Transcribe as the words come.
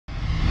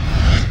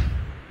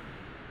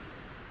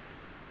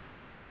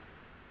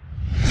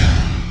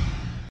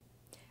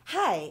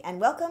Hi, and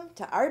welcome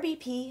to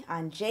RBP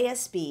on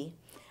JSB.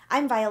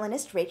 I'm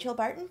violinist Rachel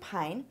Barton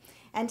Pine,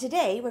 and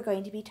today we're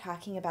going to be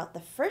talking about the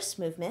first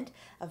movement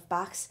of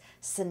Bach's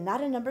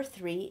Sonata No.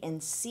 3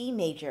 in C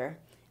major,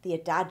 the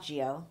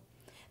Adagio.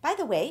 By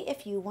the way,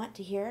 if you want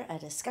to hear a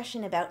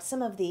discussion about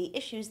some of the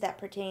issues that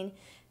pertain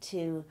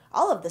to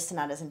all of the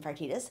sonatas and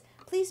partitas,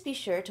 please be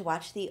sure to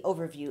watch the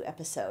overview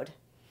episode.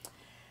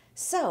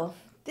 So,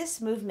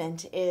 this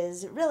movement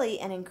is really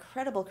an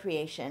incredible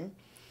creation.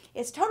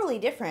 It's totally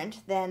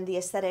different than the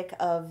aesthetic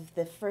of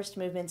the first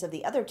movements of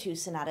the other two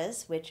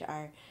sonatas, which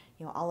are,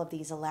 all of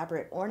these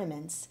elaborate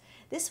ornaments.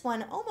 This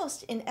one,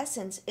 almost in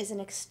essence, is an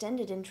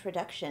extended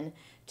introduction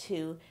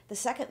to the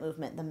second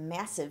movement, the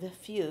massive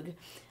fugue,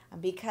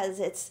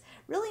 because it's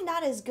really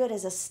not as good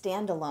as a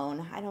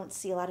standalone. I don't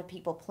see a lot of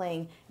people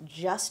playing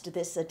just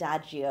this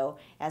Adagio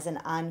as an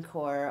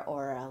encore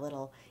or a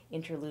little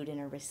interlude in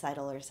a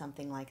recital or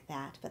something like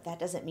that, but that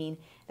doesn't mean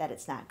that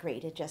it's not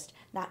great. It's just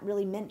not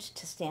really meant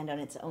to stand on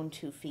its own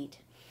 2 feet.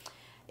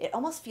 It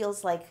almost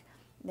feels like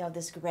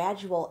this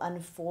gradual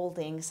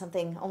unfolding,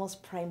 something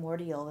almost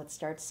primordial that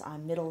starts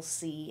on middle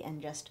C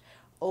and just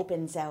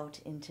opens out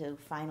into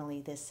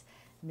finally this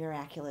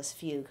miraculous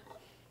fugue.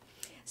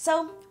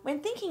 So when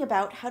thinking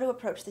about how to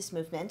approach this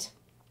movement,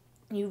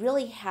 you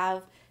really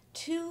have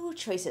 2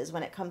 choices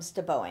when it comes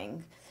to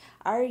bowing.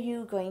 Are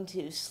you going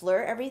to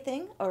slur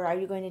everything, or are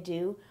you going to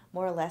do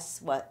more or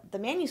less what the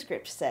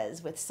manuscript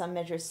says, with some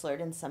measures slurred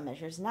and some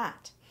measures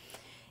not?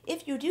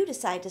 If you do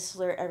decide to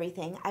slur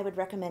everything, I would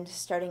recommend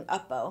starting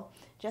up bow,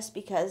 just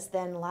because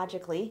then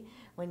logically,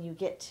 when you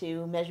get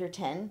to measure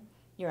 10,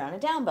 you're on a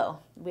down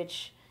bow,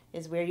 which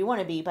is where you want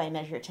to be by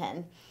measure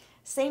 10.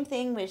 Same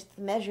thing with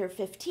measure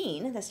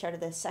 15, the start of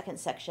the second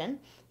section.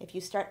 If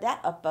you start that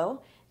up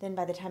bow, then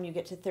by the time you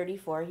get to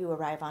 34, you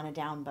arrive on a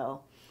down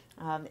bow.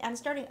 And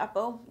starting up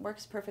bow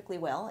works perfectly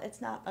well. It's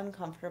not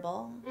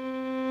uncomfortable.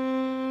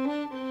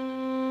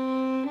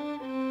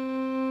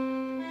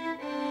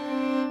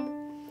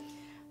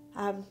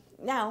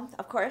 Now,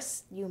 of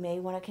course, you may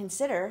want to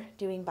consider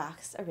doing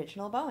Bach's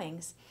original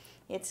bowings.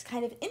 It's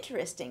kind of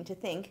interesting to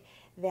think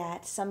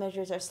that some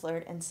measures are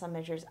slurred and some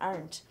measures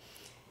aren't.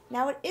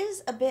 Now, it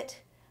is a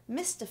bit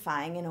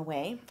mystifying in a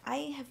way.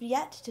 I have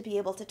yet to be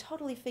able to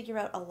totally figure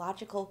out a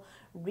logical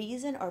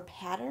reason or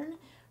pattern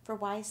for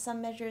why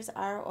some measures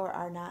are or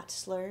are not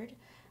slurred.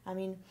 I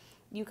mean,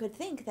 you could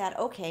think that,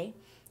 okay,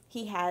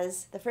 he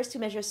has the first 2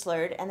 measures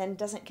slurred and then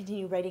doesn't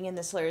continue writing in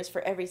the slurs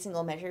for every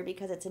single measure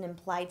because it's an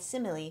implied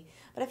simile.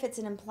 But if it's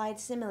an implied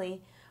simile,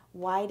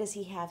 why does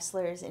he have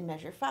slurs in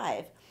measure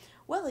 5?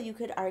 Well, you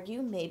could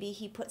argue maybe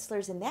he put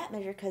slurs in that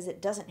measure because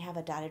it doesn't have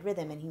a dotted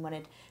rhythm and he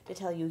wanted to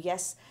tell you,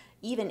 yes,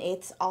 even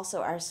eighths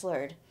also are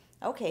slurred.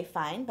 Okay,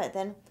 fine, but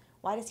then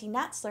why does he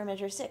not slur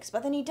measure 6?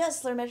 But then he does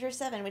slur measure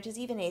 7, which is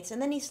even eighths,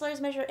 and then he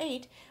slurs measure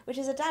 8, which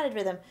is a dotted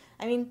rhythm.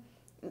 I mean,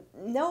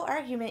 no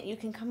argument you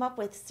can come up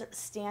with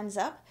stands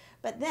up,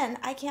 but then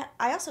I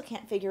also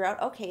can't figure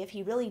out, okay, if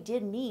he really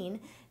did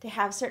mean to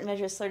have certain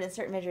measures slurred and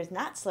certain measures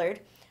not slurred,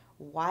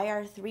 why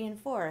are 3 and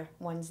 4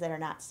 ones that are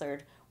not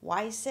slurred?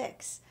 Why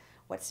 6?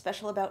 What's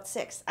special about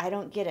 6? I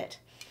don't get it.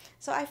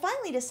 So I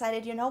finally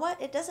decided, you know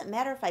what? It doesn't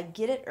matter if I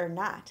get it or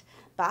not.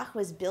 Bach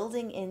was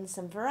building in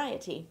some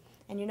variety.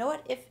 And you know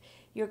what? If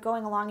you're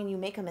going along and you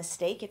make a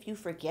mistake, if you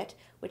forget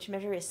which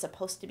measure is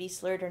supposed to be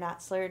slurred or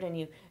not slurred, and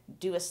you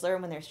do a slur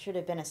when there should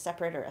have been a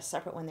separate, or a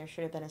separate when there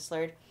should have been a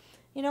slurred,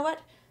 you know what?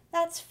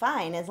 That's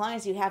fine as long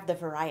as you have the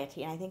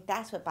variety. And I think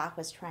that's what Bach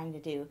was trying to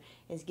do,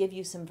 is give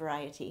you some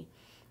variety.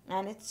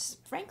 And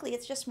frankly,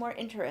 it's just more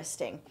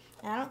interesting.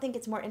 And I don't think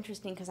it's more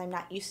interesting because I'm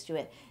not used to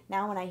it.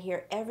 Now when I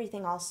hear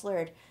everything all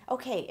slurred,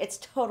 okay, it's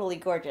totally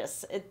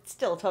gorgeous. It's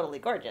still totally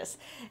gorgeous.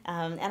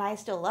 And I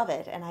still love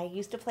it. And I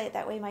used to play it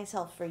that way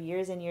myself for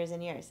years and years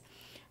and years.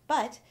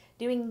 But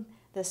doing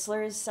the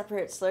slurs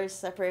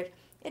separate,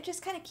 it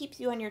just kind of keeps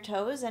you on your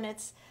toes, and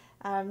it's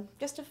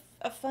just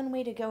a fun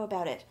way to go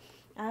about it.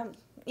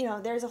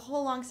 There's a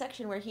whole long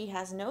section where he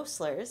has no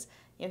slurs.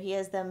 He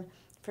has them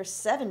for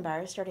 7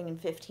 bars starting in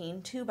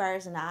 15, 2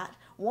 bars not,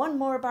 1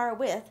 more bar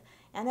with,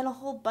 and then a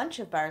whole bunch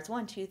of bars,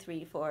 1, 2,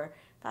 3, 4,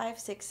 5,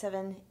 6,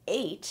 7,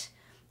 8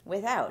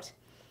 without.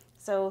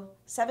 So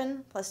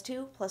 7 plus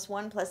 2 plus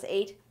 1 plus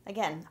 8.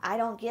 Again, I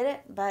don't get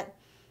it, but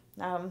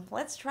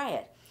let's try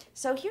it.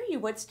 So here you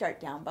would start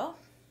down bow.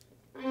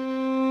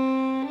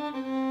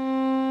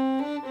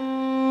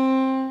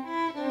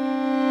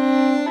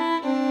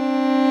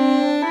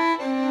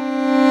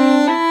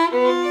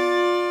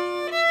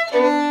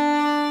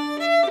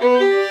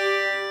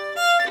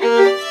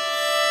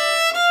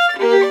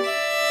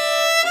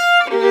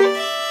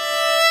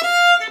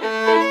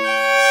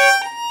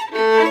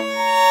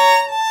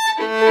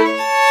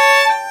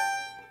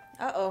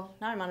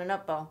 Now I'm on an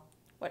up bow.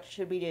 What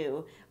should we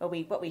do?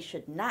 What we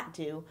should not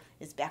do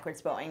is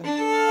backwards bowing.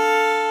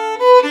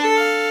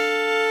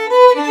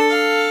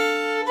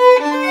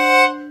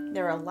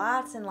 There are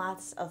lots and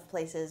lots of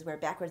places where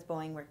backwards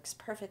bowing works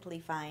perfectly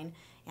fine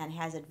and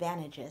has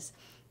advantages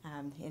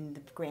in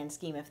the grand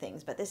scheme of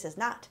things, but this is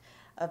not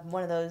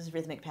one of those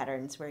rhythmic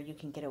patterns where you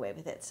can get away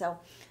with it. So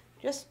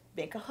just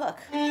make a hook.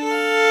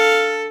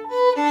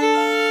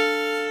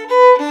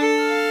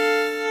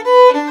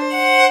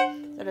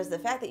 So does the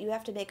fact that you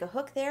have to make a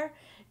hook there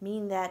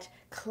mean that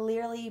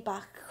clearly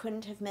Bach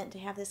couldn't have meant to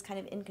have this kind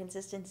of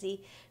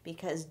inconsistency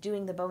because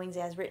doing the bowings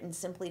as written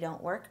simply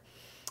don't work?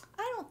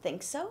 I don't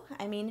think so.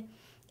 I mean,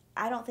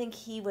 I don't think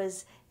he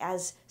was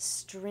as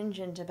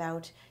stringent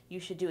about you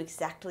should do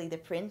exactly the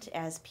print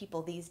as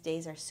people these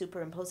days are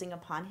superimposing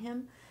upon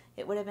him.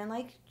 It would have been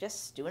like,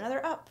 just do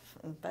another up,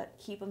 but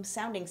keep them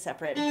sounding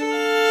separate.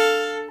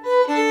 And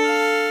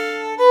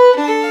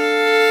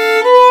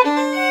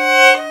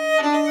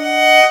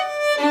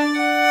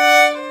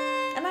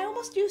I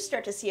almost do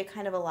start to see a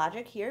kind of a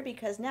logic here,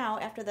 because now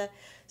after the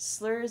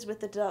slurs with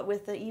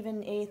the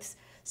even eighths,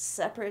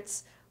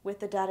 separates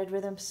with the dotted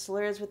rhythm,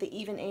 slurs with the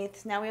even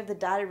eighths, now we have the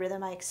dotted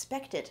rhythm. I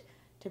expect it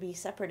to be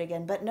separate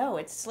again, but no,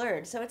 it's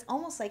slurred. So it's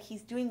almost like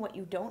he's doing what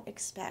you don't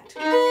expect.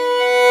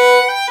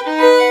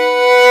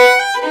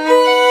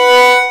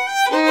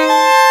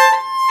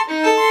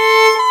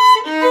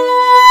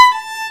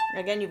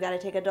 Again, you've got to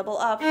take a double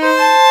up.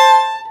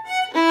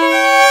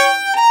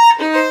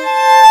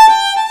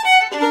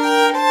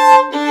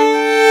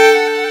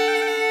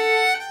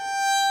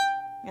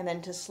 And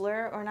then to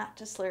slur or not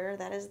to slur,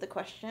 that is the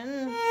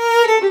question.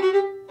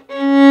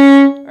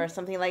 Or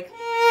something like,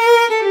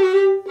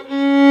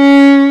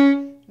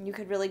 you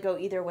could really go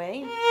either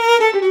way.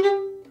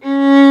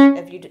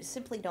 If you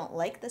simply don't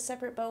like the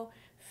separate bow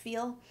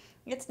feel,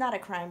 it's not a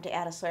crime to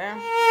add a slur.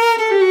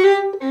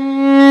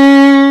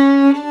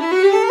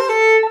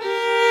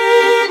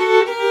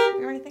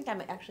 I think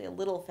I'm actually a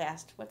little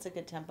fast. What's a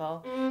good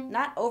tempo?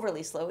 Not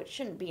overly slow. It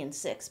shouldn't be in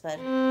 6, but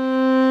maybe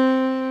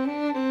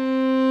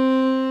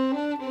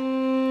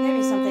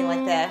something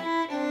like that.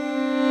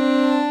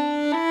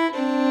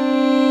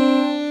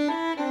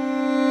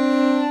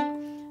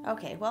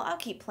 Okay, well, I'll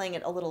keep playing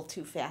it a little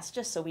too fast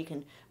just so we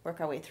can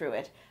work our way through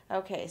it.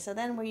 Okay, so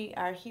then we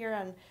are here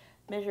on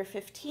measure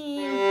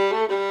 15,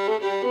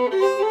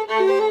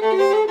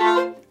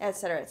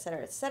 etc.,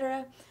 etc.,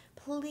 etc.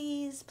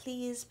 Please,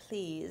 please,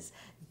 please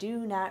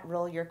do not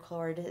roll your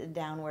chord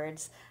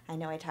downwards. I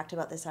know I talked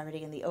about this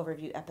already in the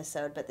overview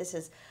episode, but this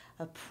is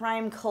a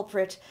prime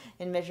culprit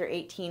in measure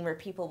 18 where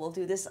people will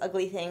do this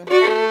ugly thing.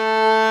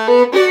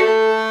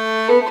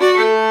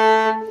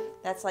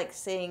 That's like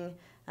saying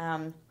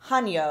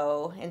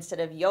Hanyo instead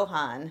of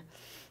Johann.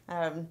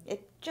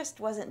 It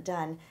just wasn't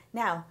done.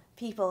 Now,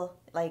 people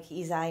like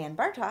Izai and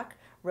Bartók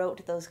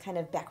wrote those kind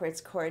of backwards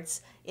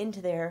chords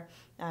into their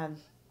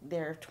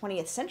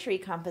 20th century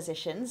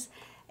compositions,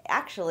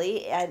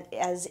 actually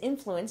as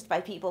influenced by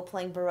people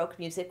playing Baroque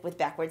music with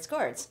backwards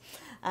chords.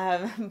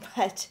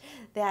 But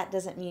that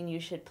doesn't mean you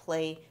should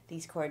play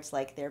these chords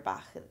like they're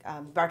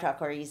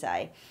Bartók or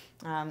Izai.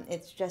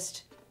 It's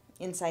just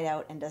inside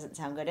out and doesn't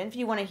sound good. And if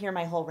you want to hear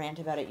my whole rant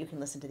about it, you can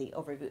listen to the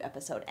overview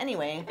episode.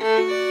 Anyway.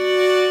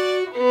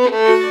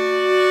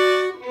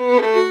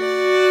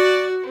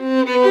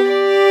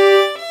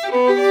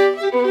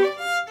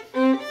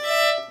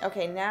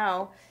 Okay,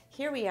 now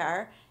here we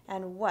are,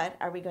 and what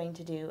are we going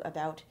to do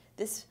about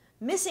this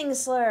missing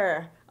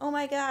slur? Oh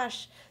my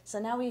gosh. So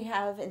now we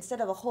have,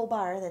 instead of a whole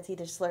bar that's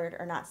either slurred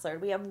or not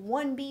slurred, we have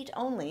one beat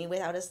only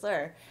without a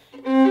slur.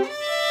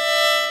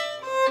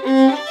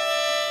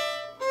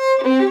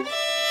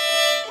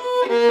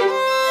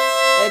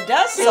 It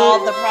does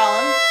solve the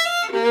problem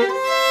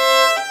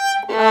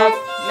of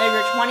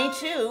measure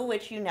 22,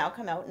 which you now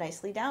come out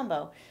nicely down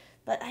bow.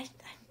 But I'm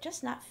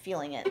just not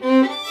feeling it.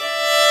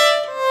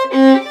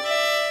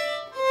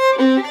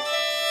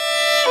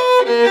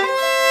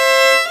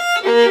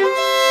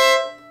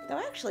 Though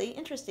actually,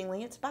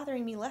 interestingly, it's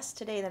bothering me less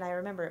today than I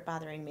remember it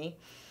bothering me.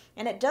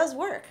 And it does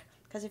work,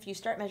 because if you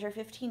start measure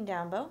 15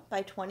 down bow,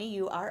 by 20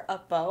 you are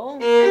up bow.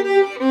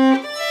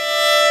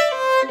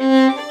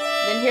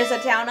 Then here's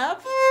a down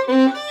up.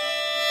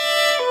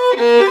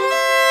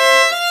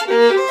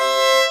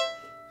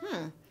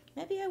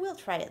 Maybe I will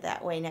try it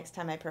that way next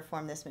time I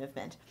perform this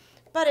movement.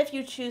 But if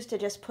you choose to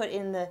just put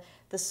in the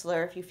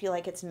slur, if you feel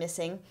like it's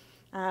missing,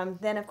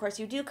 then of course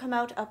you do come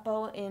out up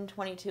bow in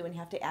 22 and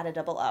have to add a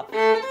double up.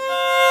 Then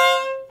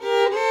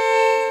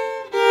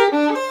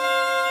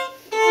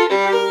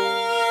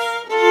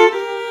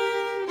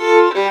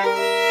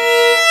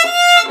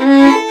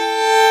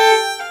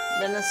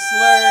the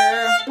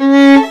slur.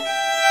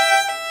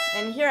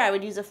 And here I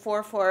would use a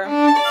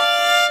 4/4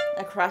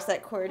 across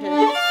that chord.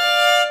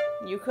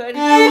 You could.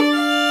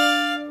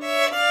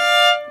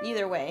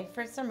 Either way,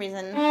 for some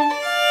reason,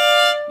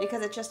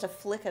 because it's just a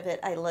flick of it,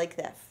 I like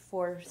that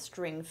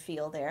 4-string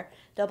feel there.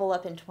 Double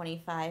up in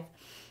 25.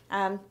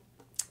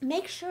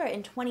 Make sure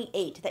in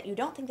 28 that you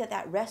don't think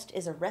that rest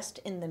is a rest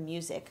in the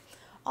music.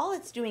 All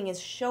it's doing is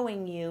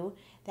showing you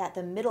that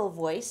the middle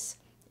voice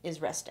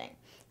is resting.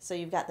 So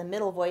you've got the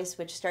middle voice,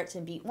 which starts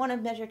in beat 1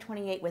 of measure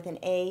 28 with an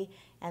A,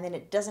 and then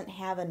it doesn't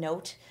have a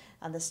note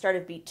on the start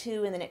of beat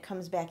 2, and then it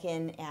comes back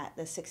in at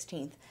the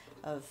 16th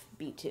of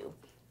beat 2,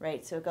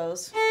 right? So it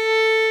goes.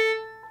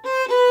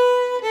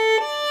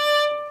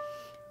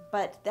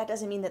 but that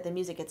doesn't mean that the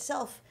music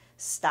itself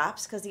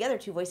stops, because the other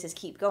two voices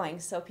keep going.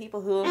 So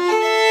people who,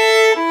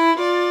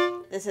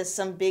 this is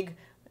some big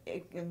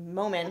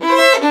moment.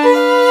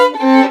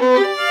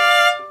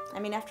 I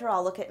mean, after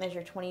all, look at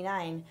measure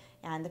 29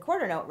 and the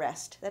quarter note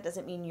rest. That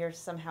doesn't mean you're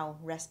somehow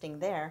resting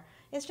there.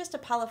 It's just a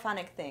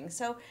polyphonic thing.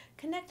 So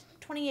connect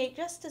 28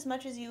 just as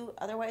much as you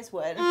otherwise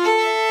would.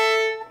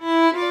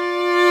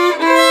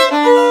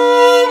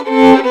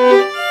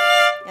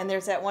 And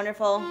there's that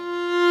wonderful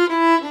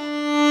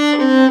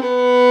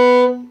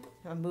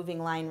moving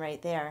line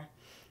right there.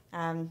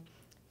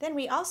 Then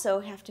we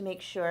also have to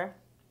make sure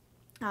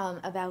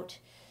about,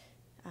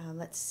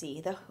 let's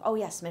see, oh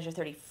yes, measure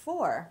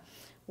 34,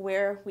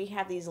 where we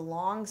have these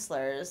long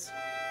slurs.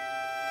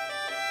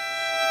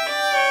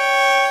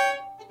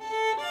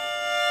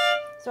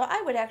 So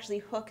I would actually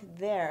hook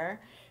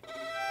there.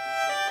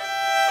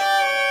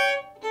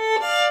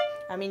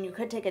 I mean, you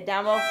could take a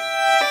down bow,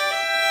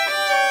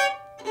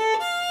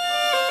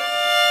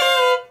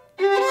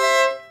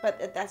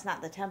 but that's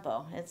not the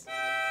tempo. It's,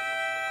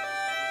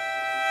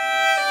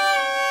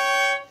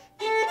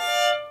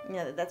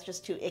 yeah, that's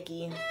just too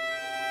icky.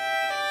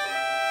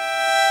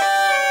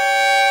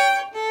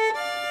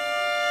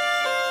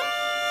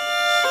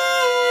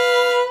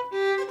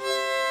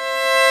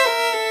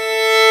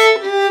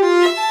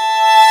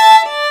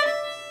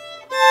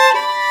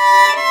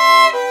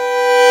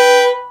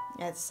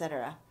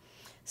 Etc.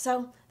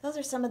 So those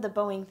are some of the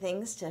bowing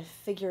things to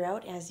figure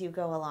out as you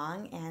go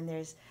along, and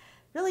there's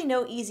really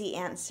no easy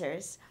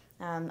answers.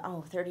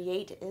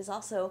 38 is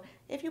also,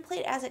 if you play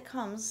it as it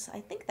comes, I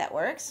think that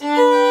works.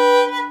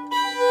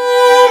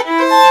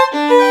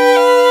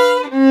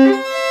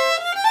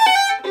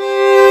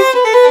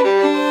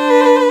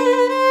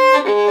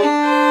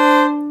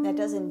 That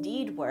does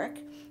indeed work,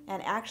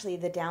 and actually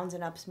the downs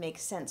and ups make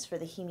sense for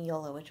the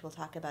hemiola, which we'll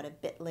talk about a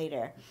bit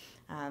later.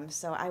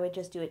 So I would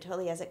just do it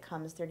totally as it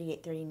comes,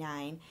 38,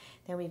 39.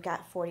 Then we've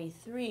got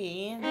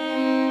 43.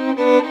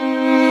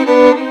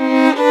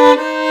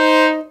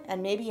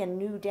 And maybe a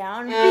new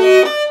down.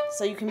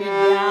 So you can move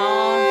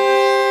down.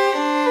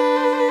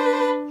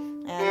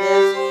 And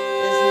this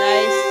is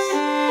nice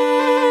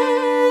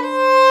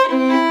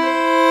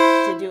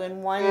to do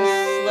in one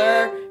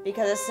slur,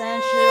 because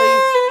essentially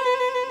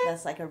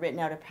that's like a written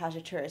out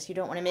appoggiatura. You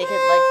don't want to make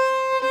it like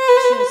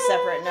two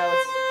separate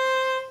notes.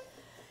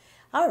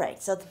 All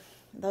right, so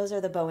those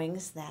are the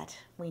bowings that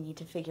we need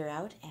to figure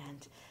out,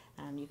 and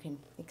you can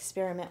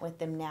experiment with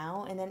them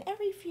now, and then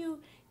every few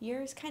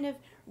years kind of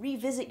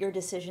revisit your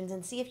decisions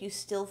and see if you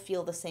still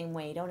feel the same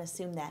way. Don't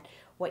assume that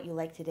what you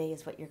like today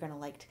is what you're going to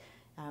like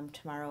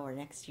tomorrow or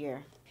next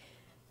year.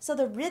 So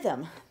the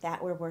rhythm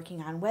that we're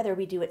working on, whether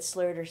we do it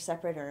slurred or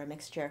separate or a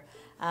mixture,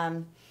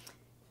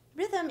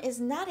 rhythm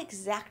is not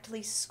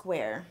exactly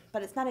square,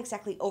 but it's not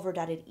exactly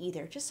overdotted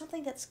either, just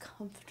something that's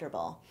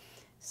comfortable.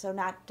 So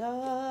not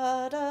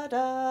da da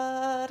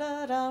da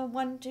da da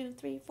 1 2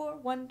 3 4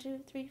 1 2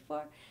 3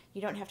 4.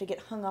 You don't have to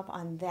get hung up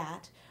on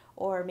that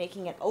or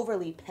making it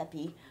overly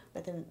peppy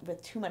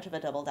with too much of a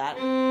double dot.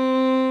 You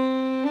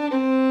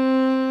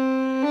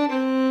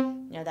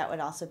know, that would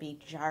also be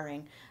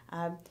jarring.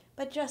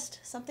 But just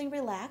something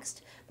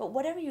relaxed. But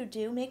whatever you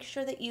do, make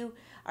sure that you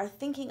are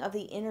thinking of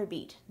the inner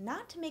beat,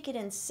 not to make it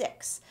in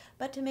 6,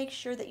 but to make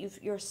sure that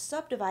you're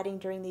subdividing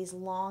during these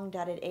long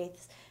dotted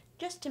eighths,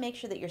 just to make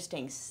sure that you're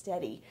staying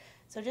steady.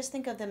 So just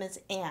think of them as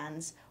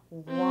ands.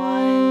 1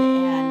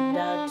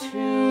 and 2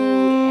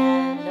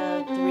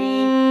 and 3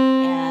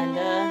 and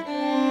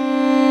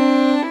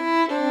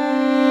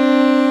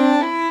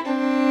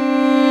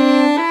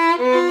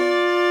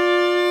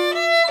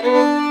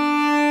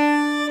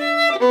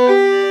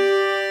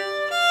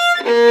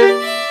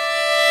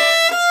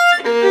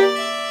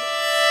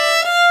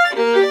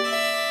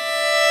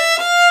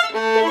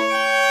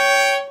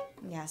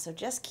yeah, so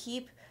just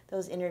keep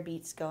those inner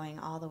beats going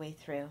all the way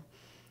through.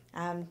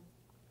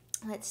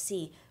 Let's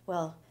see.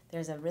 Well,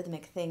 there's a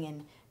rhythmic thing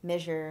in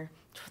measure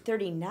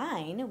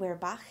 39 where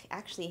Bach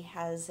actually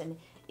has an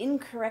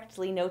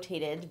incorrectly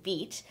notated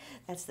beat.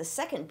 That's the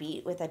second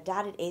beat with a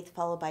dotted eighth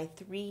followed by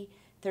 3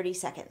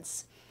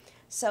 30-seconds.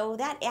 So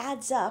that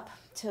adds up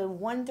to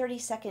 1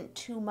 30-second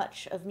too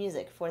much of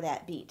music for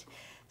that beat.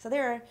 So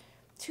there are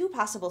two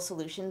possible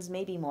solutions,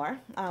 maybe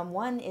more.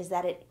 One is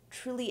that it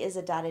truly is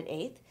a dotted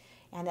eighth,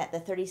 and that the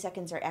 30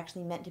 seconds are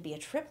actually meant to be a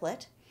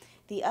triplet.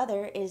 The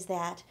other is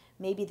that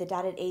maybe the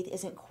dotted eighth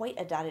isn't quite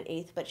a dotted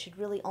eighth, but should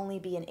really only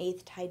be an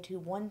eighth tied to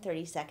 1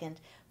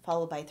 30-second,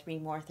 followed by 3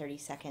 more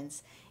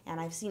 30-seconds. And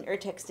I've seen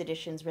Urtext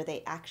editions where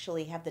they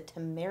actually have the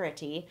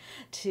temerity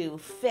to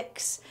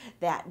fix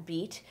that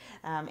beat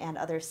and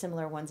other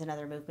similar ones in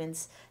other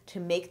movements to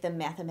make them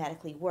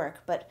mathematically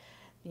work. But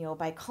you know,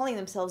 by calling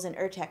themselves an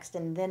Urtext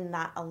and then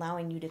not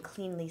allowing you to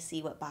cleanly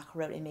see what Bach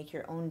wrote and make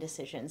your own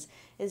decisions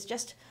is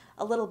just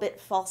a little bit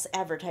false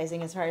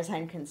advertising as far as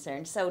I'm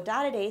concerned. So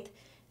dotted eighth,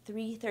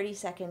 3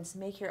 30-seconds,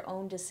 make your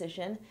own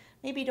decision.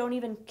 Maybe don't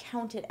even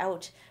count it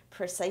out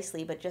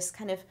precisely, but just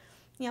kind of,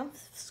 you know,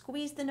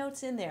 squeeze the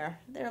notes in there.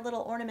 They're a little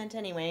ornament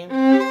anyway.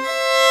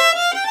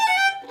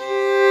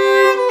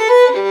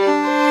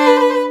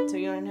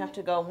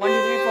 to go 1, 2,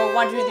 3, 4,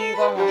 1, 2, 3,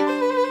 4, 1.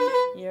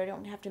 You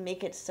don't have to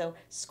make it so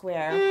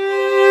square.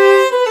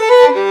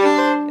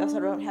 You also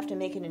don't have to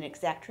make it an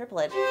exact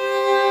triplet.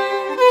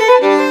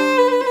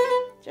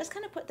 Just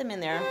kind of put them in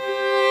there.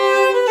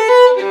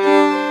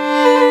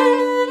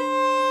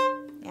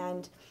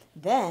 And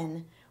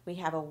then we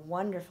have a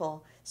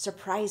wonderful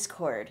surprise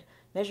chord,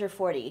 measure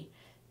 40.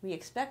 We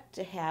expect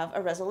to have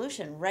a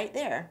resolution right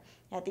there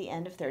at the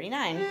end of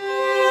 39.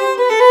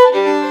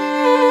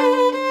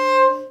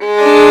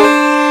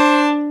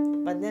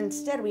 But then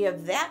instead we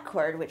have that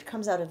chord, which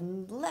comes out of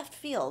left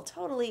field,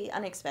 totally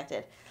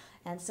unexpected.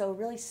 And so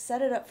really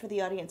set it up for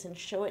the audience and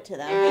show it to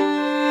them.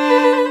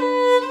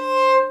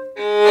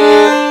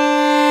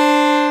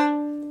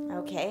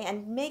 Okay,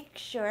 and make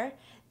sure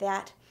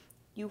that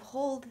you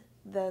hold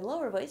the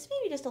lower voice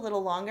maybe just a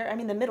little longer, I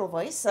mean the middle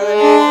voice, so that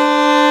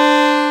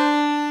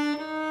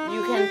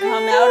you can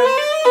come out of,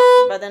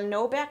 but then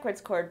no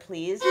backwards chord,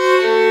 please.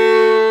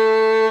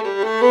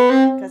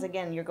 Because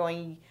again, you're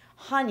going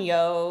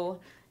Hanyo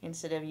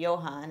instead of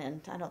Johann,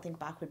 and I don't think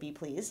Bach would be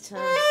pleased.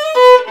 Just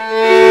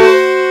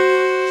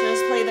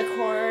play the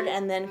chord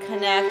and then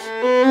connect.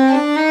 And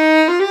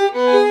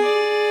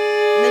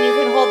then you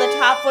can hold the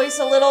top voice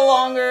a little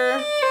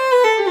longer,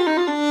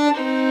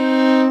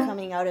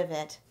 coming out of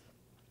it.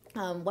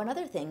 One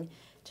other thing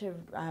to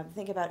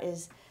think about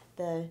is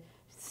the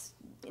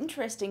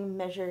interesting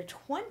measure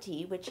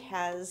 20, which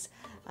has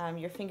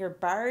your finger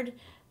barred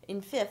in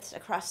fifths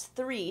across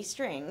 3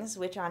 strings,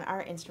 which on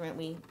our instrument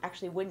we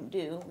actually wouldn't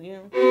do.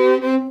 You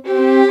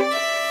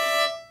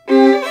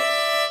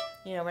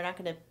know, we're not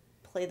going to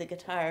play the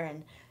guitar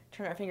and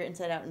turn our finger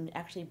inside out and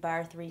actually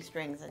bar 3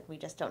 strings. We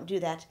just don't do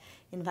that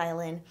in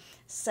violin.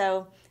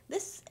 So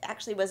this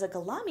actually was a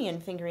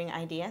Galamian fingering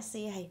idea.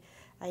 See,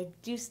 I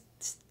do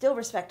still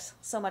respect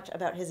so much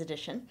about his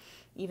edition,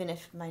 even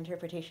if my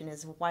interpretation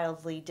is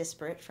wildly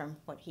disparate from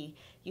what he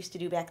used to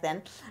do back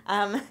then.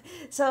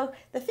 So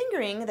the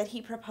fingering that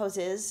he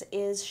proposes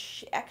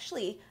is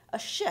actually a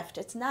shift.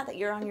 It's not that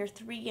you're on your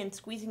 3 and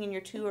squeezing in your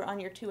 2 or on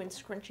your 2 and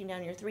scrunching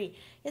down your 3.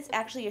 It's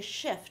actually a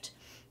shift.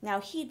 Now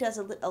he does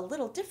a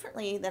little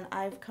differently than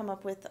I've come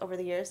up with over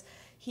the years.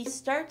 He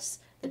starts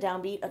the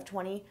downbeat of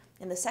 20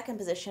 in the 2nd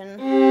position,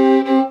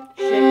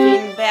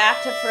 shifting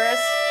back to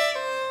 1st,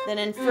 then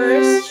in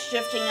 1st,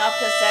 shifting up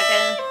to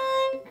 2nd,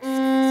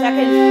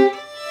 2nd,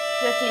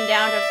 shifting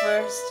down to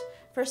 1st.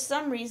 For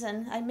some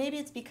reason, maybe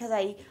it's because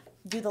I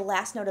do the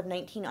last note of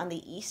 19 on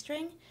the E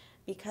string,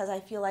 because I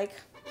feel like,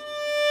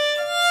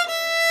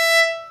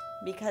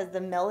 because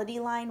the melody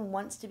line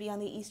wants to be on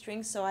the E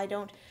string, so I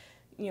don't,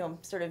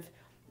 sort of,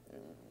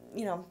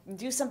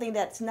 do something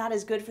that's not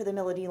as good for the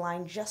melody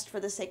line just for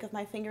the sake of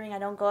my fingering. I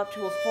don't go up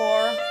to a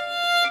 4.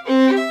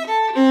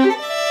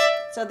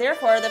 So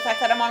therefore, the fact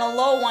that I'm on a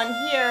low one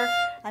here,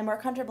 I'm more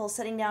comfortable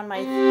setting down my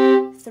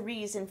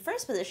 3s in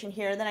 1st position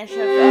here. Then I shift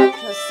up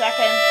to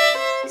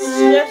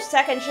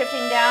 2nd,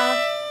 shifting down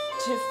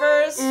to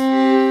 1st,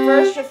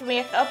 1st shifting me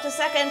up to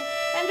 2nd,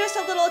 and just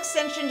a little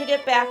extension to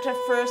get back to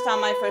 1st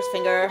on my 1st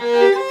finger.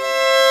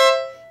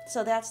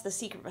 So that's the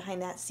secret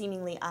behind that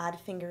seemingly odd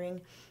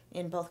fingering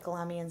in both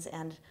Galamians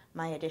and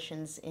my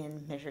additions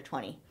in measure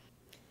 20.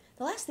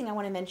 The last thing I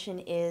want to mention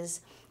is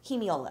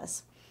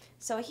hemiolas.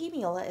 So a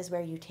hemiola is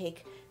where you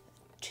take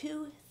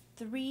 2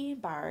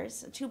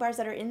 bars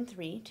that are in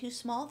 3, 2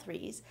 small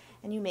 3s,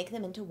 and you make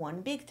them into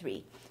one big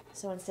 3.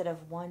 So instead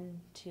of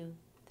 1, 2,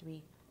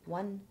 3,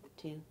 1,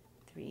 2,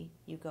 3,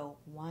 you go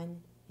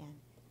 1 and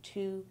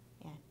 2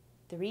 and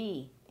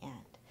 3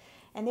 and.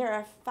 And there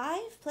are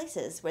 5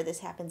 places where this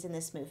happens in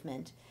this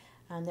movement.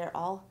 They're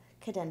all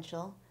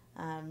cadential.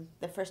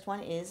 The first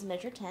one is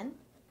measure 10.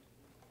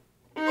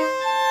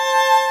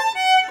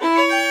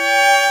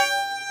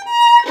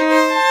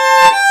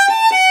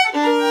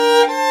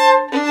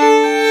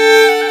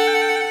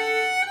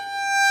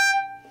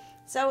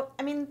 So,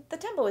 the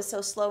tempo is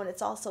so slow and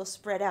it's also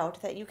spread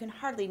out that you can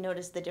hardly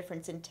notice the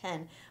difference in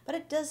 10, but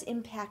it does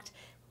impact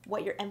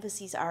what your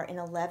emphases are in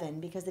 11,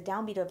 because the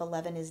downbeat of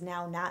 11 is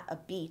now not a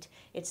beat,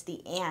 it's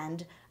the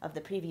and of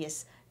the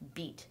previous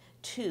beat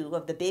 2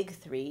 of the big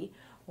 3.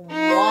 1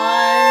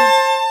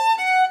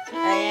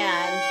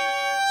 and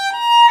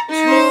 2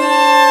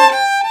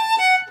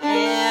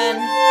 and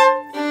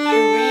 3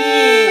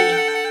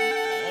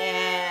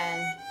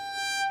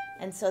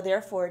 and so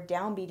therefore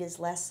downbeat is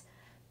less.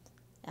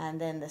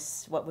 And then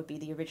this, what would be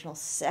the original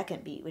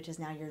 2nd beat, which is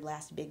now your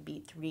last big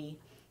beat 3,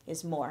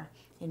 is more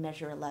in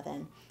measure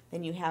 11.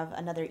 Then you have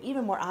another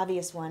even more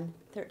obvious one,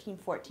 13,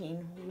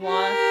 14. 1, 2,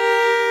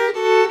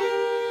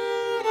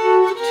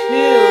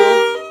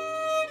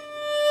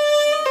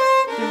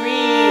 3.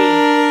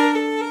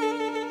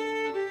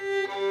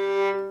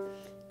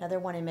 Another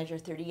one in measure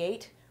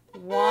 38.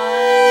 1.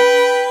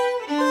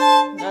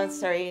 Oh,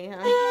 sorry. 1.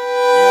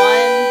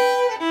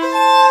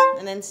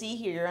 And then see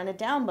here, you're on a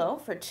down bow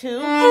for 2.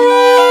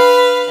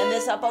 And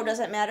this up bow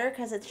doesn't matter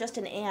because it's just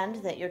an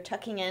and that you're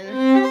tucking in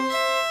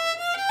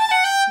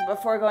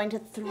before going to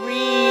 3.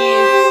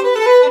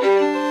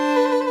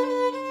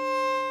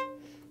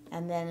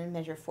 And then in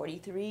measure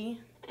 43.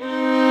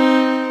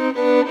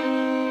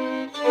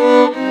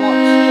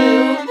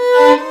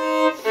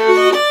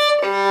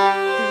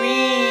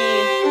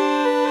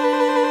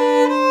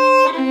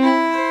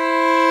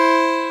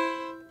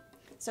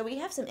 So we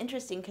have some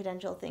interesting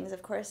cadential things,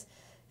 of course.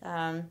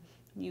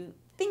 You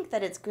think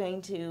that it's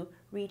going to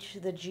reach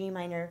the G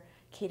minor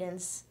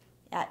cadence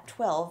at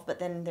 12, but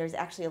then there's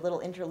actually a little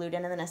interlude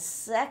and then a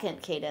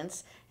second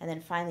cadence, and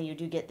then finally you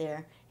do get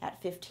there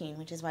at 15,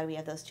 which is why we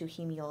have those two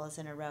hemiolas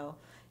in a row.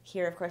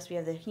 Here, of course, we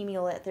have the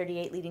hemiola at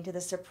 38 leading to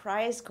the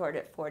surprise chord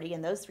at 40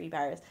 and those 3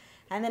 bars,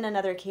 and then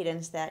another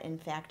cadence that, in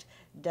fact,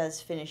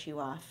 does finish you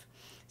off.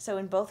 So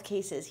in both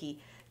cases, he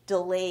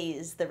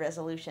delays the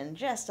resolution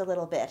just a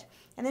little bit.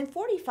 And then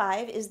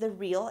 45 is the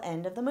real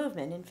end of the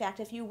movement. In fact,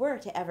 if you were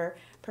to ever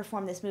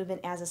perform this movement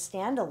as a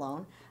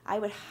standalone, I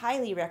would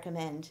highly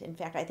recommend, in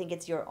fact, I think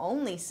it's your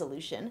only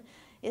solution,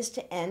 is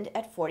to end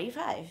at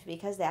 45,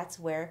 because that's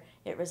where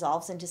it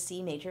resolves into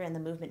C major and the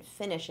movement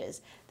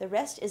finishes. The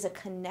rest is a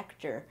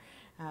connector,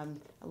 a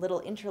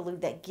little interlude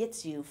that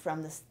gets you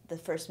from the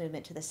first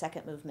movement to the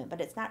second movement,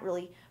 but it's not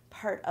really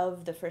part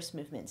of the first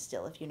movement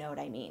still, if you know what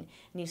I mean.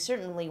 And you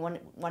certainly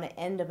want to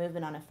end a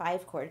movement on a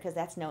 5 chord, because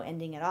that's no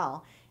ending at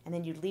all, and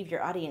then you'd leave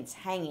your audience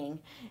hanging,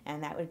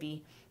 and that would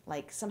be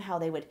like somehow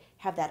they would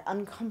have that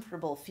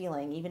uncomfortable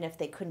feeling, even if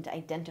they couldn't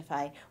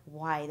identify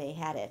why they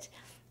had it.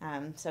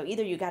 So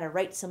either you got to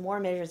write some more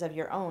measures of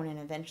your own and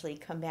eventually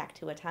come back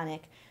to a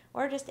tonic,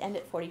 or just end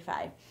at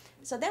 45.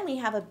 So then we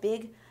have a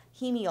big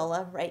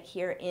hemiola right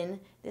here in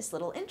this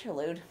little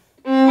interlude.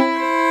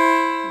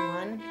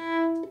 1,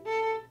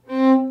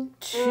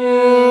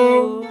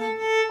 2,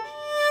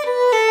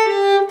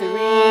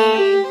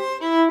 3,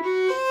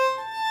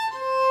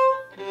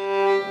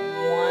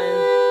 1.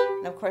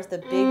 And of course the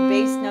big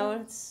bass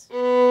notes.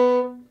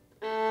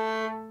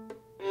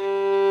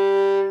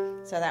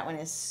 So that one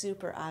is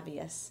super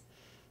obvious.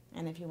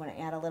 And if you want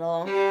to add a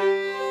little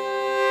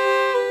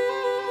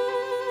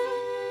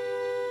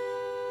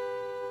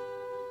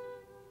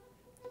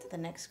to the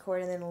next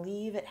chord and then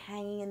leave it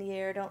hanging in the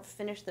air, don't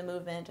finish the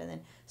movement and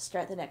then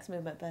start the next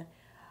movement, but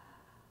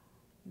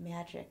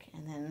magic.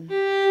 And then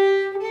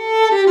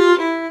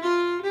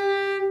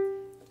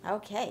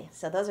okay,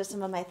 so those are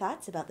some of my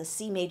thoughts about the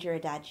C major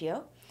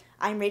Adagio.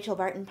 I'm Rachel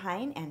Barton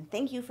Pine, and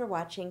thank you for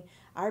watching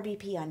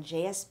RBP on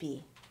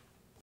JSB.